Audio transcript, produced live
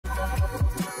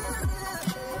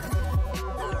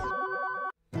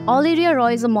Olyria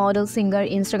Roy is a model, singer,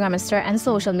 Instagram star, and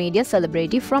social media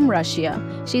celebrity from Russia.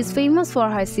 She is famous for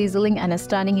her sizzling and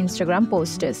stunning Instagram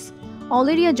posters.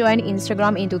 Olyria joined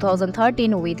Instagram in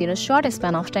 2013. Within a short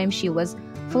span of time, she was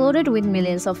flooded with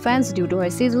millions of fans due to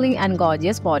her sizzling and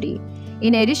gorgeous body.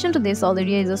 In addition to this,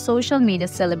 Olyria is a social media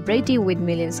celebrity with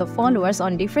millions of followers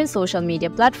on different social media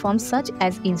platforms such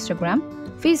as Instagram,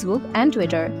 Facebook, and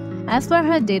Twitter. As per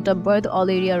her date of birth,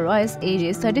 Olyria Roy's age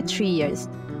is 33 years.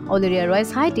 Olyria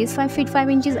Roy's height is 5 feet 5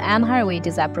 inches and her weight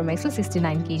is approximately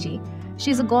 69 kg.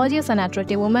 She is a gorgeous and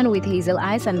attractive woman with hazel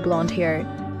eyes and blonde hair.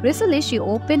 Recently, she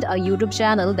opened a YouTube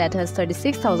channel that has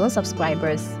 36,000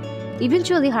 subscribers.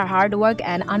 Eventually, her hard work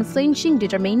and unflinching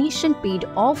determination paid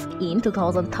off in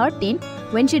 2013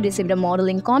 when she received a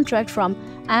modeling contract from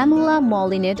Amela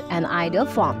Molinet and Idol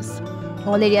Farms.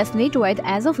 Olyria's net worth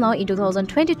as of now in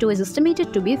 2022 is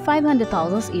estimated to be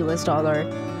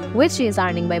 $500,000, which she is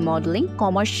earning by modeling,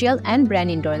 commercial, and brand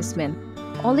endorsement.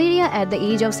 Olyria at the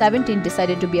age of 17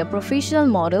 decided to be a professional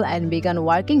model and began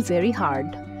working very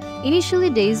hard.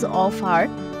 Initially, days of her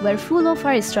were full of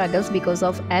her struggles because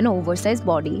of an oversized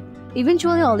body.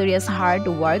 Eventually, Olyria's hard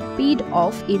work paid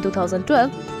off in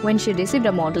 2012 when she received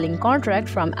a modeling contract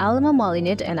from Alma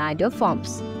Molinet and Idol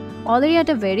Farms. Olyria at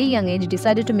a very young age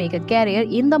decided to make a career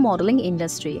in the modeling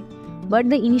industry. But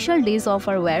the initial days of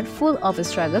her were full of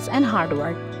struggles and hard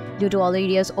work. Due to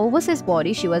Olyria's oversized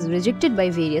body, she was rejected by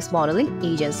various modeling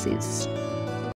agencies.